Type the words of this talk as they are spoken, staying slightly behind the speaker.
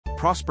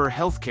Prosper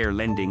Healthcare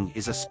Lending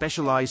is a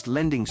specialized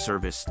lending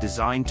service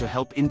designed to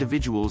help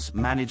individuals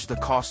manage the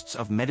costs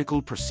of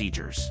medical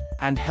procedures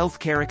and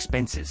healthcare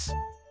expenses.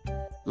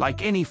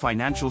 Like any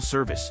financial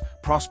service,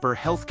 Prosper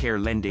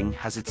Healthcare Lending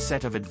has its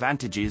set of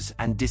advantages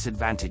and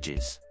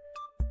disadvantages.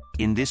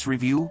 In this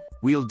review,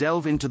 we'll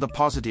delve into the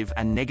positive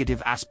and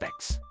negative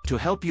aspects to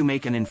help you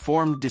make an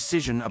informed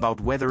decision about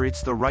whether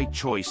it's the right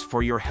choice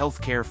for your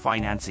healthcare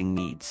financing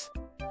needs.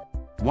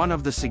 One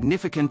of the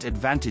significant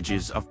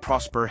advantages of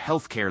Prosper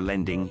Healthcare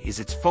Lending is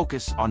its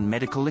focus on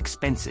medical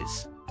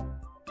expenses.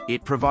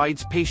 It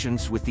provides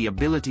patients with the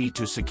ability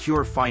to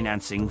secure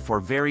financing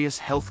for various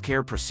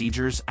healthcare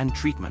procedures and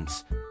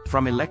treatments,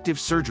 from elective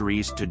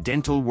surgeries to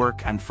dental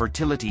work and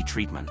fertility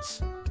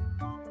treatments.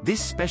 This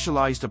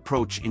specialized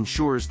approach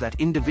ensures that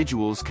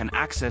individuals can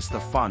access the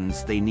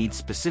funds they need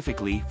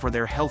specifically for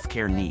their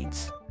healthcare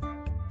needs.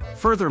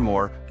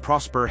 Furthermore,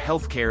 Prosper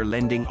Healthcare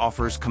Lending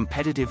offers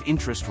competitive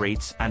interest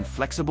rates and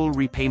flexible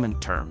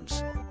repayment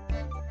terms.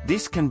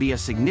 This can be a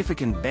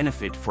significant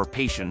benefit for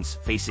patients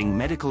facing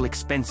medical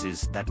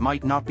expenses that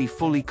might not be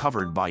fully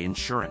covered by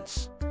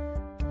insurance.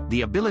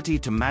 The ability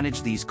to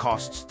manage these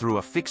costs through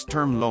a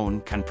fixed-term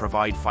loan can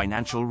provide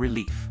financial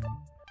relief.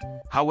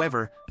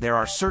 However, there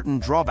are certain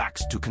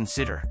drawbacks to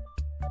consider.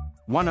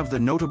 One of the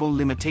notable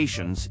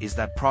limitations is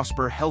that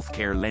Prosper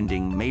Healthcare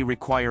Lending may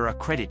require a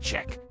credit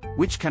check,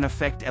 which can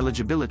affect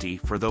eligibility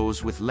for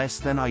those with less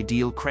than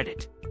ideal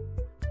credit.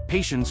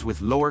 Patients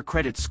with lower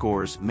credit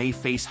scores may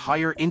face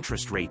higher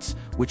interest rates,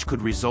 which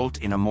could result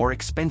in a more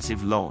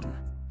expensive loan.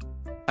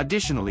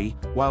 Additionally,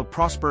 while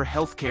Prosper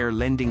Healthcare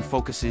Lending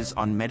focuses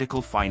on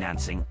medical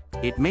financing,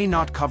 it may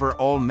not cover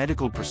all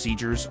medical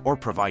procedures or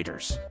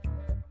providers.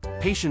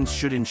 Patients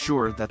should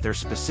ensure that their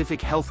specific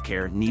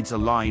healthcare needs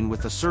align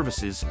with the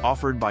services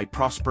offered by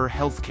Prosper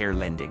Healthcare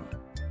Lending.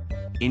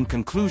 In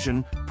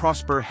conclusion,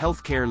 Prosper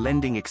Healthcare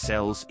Lending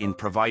excels in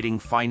providing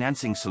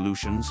financing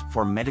solutions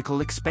for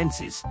medical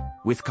expenses,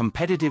 with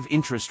competitive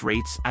interest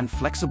rates and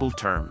flexible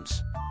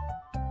terms.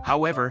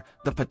 However,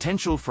 the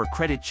potential for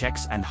credit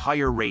checks and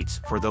higher rates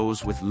for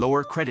those with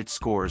lower credit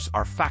scores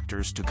are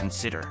factors to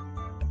consider.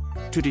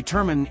 To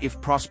determine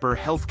if Prosper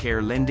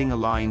Healthcare Lending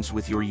aligns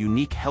with your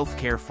unique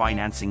healthcare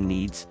financing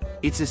needs,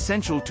 it's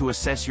essential to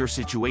assess your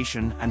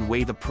situation and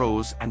weigh the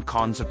pros and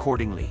cons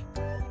accordingly.